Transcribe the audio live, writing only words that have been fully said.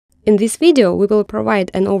In this video, we will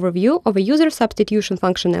provide an overview of a user substitution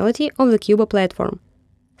functionality of the CUBA platform.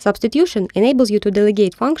 Substitution enables you to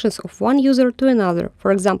delegate functions of one user to another,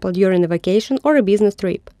 for example, during a vacation or a business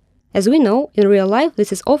trip. As we know, in real life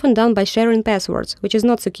this is often done by sharing passwords, which is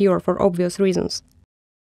not secure for obvious reasons.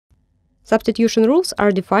 Substitution rules are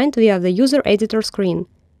defined via the user editor screen.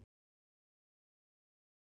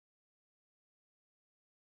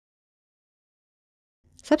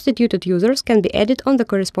 Substituted users can be added on the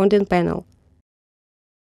corresponding panel.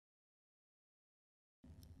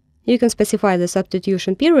 You can specify the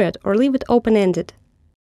substitution period or leave it open-ended.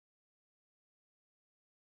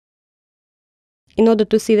 In order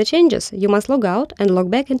to see the changes, you must log out and log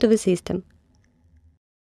back into the system.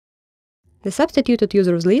 The substituted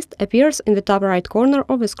users list appears in the top right corner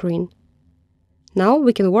of the screen. Now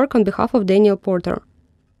we can work on behalf of Daniel Porter.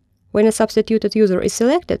 When a substituted user is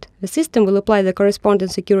selected, the system will apply the corresponding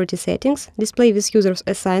security settings, display this user's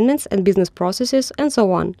assignments and business processes, and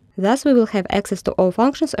so on. Thus, we will have access to all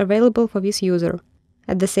functions available for this user.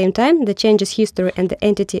 At the same time, the changes history and the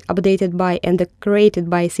entity updated by and the created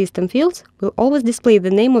by system fields will always display the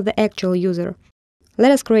name of the actual user.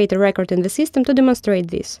 Let us create a record in the system to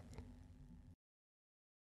demonstrate this.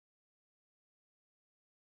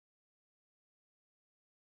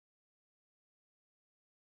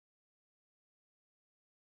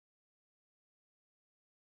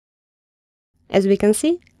 As we can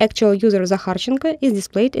see, actual user Zakharchenko is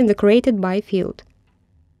displayed in the created by field.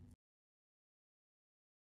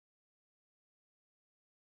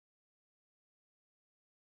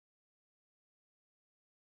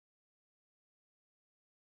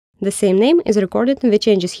 The same name is recorded in the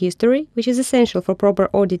changes history, which is essential for proper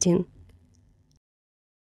auditing.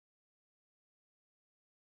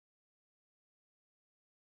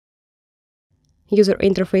 User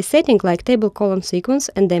interface setting like table column sequence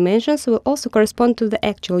and dimensions will also correspond to the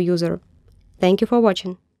actual user. Thank you for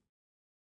watching.